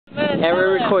And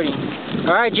we're recording.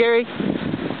 Alright, Jerry.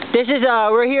 This is,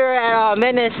 we're here at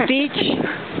Venice Beach.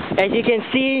 As you can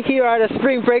see, here are the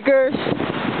spring breakers.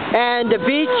 And the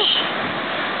beach.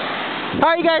 How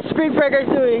are you guys spring breakers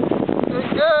doing? Doing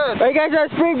good. Are you guys on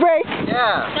spring break?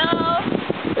 Yeah. No.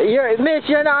 Miss,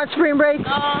 you're not on spring break?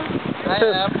 No. I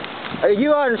am. Are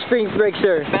you on spring break,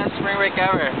 sir? Best spring break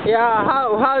ever. Yeah,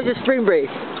 how's your spring break?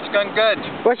 It's going good.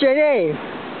 What's your name?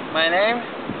 My name?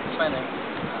 What's my name?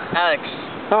 Alex.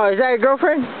 Oh, is that your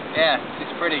girlfriend? Yeah, she's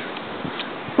pretty.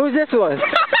 Who's this one?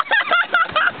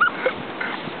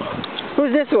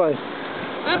 Who's this one?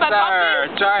 That's our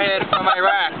jarhead from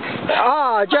Iraq.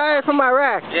 Oh, jarhead from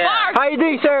Iraq. Yeah. How you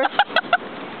doing, sir?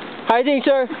 How you doing,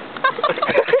 sir?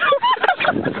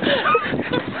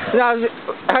 No,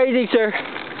 how you doing, sir?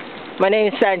 My name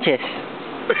is Sanchez.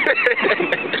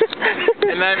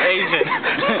 And I'm Asian.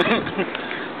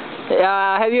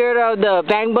 Have you heard of the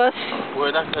bang bus?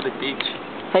 We're not to the beach.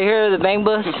 Have you heard of the bang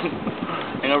bus?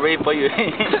 I'm gonna rape for you.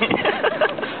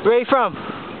 Where are you from?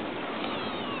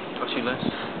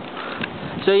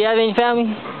 So you have any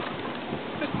family?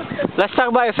 Let's talk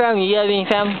about your family. You have any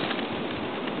family?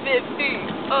 50.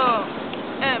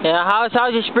 Yeah,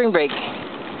 how's your spring break?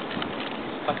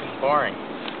 Fucking boring.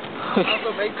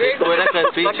 We're not at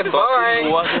the beach. Fucking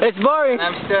boring. It's boring.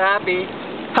 And I'm still happy.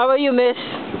 How about you, miss?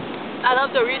 I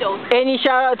love Doritos. Any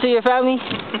shout out to your family?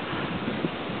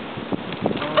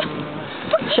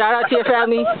 Shout out to your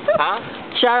family. Huh?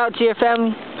 Shout out to your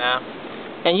family. No.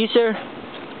 And you, sir?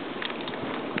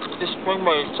 This spring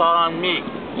break is all on me.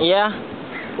 Yeah?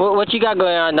 What you got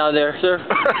going on down there, sir?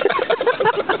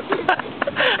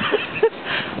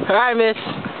 Alright, miss.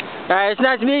 Alright, it's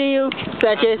nice meeting you,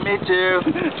 Sanchez. Me too.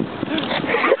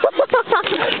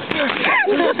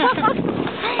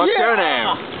 What's your name?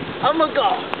 I'm a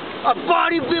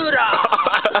bodybuilder.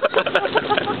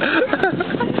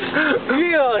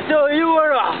 Yeah, so you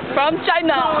were From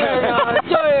China.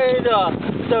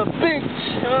 the beach.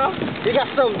 You got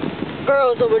some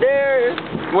girls over there.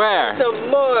 Where? Some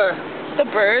more The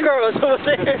bird. girls over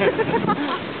there.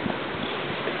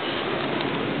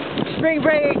 Spring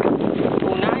break.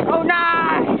 Oh,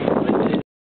 nice.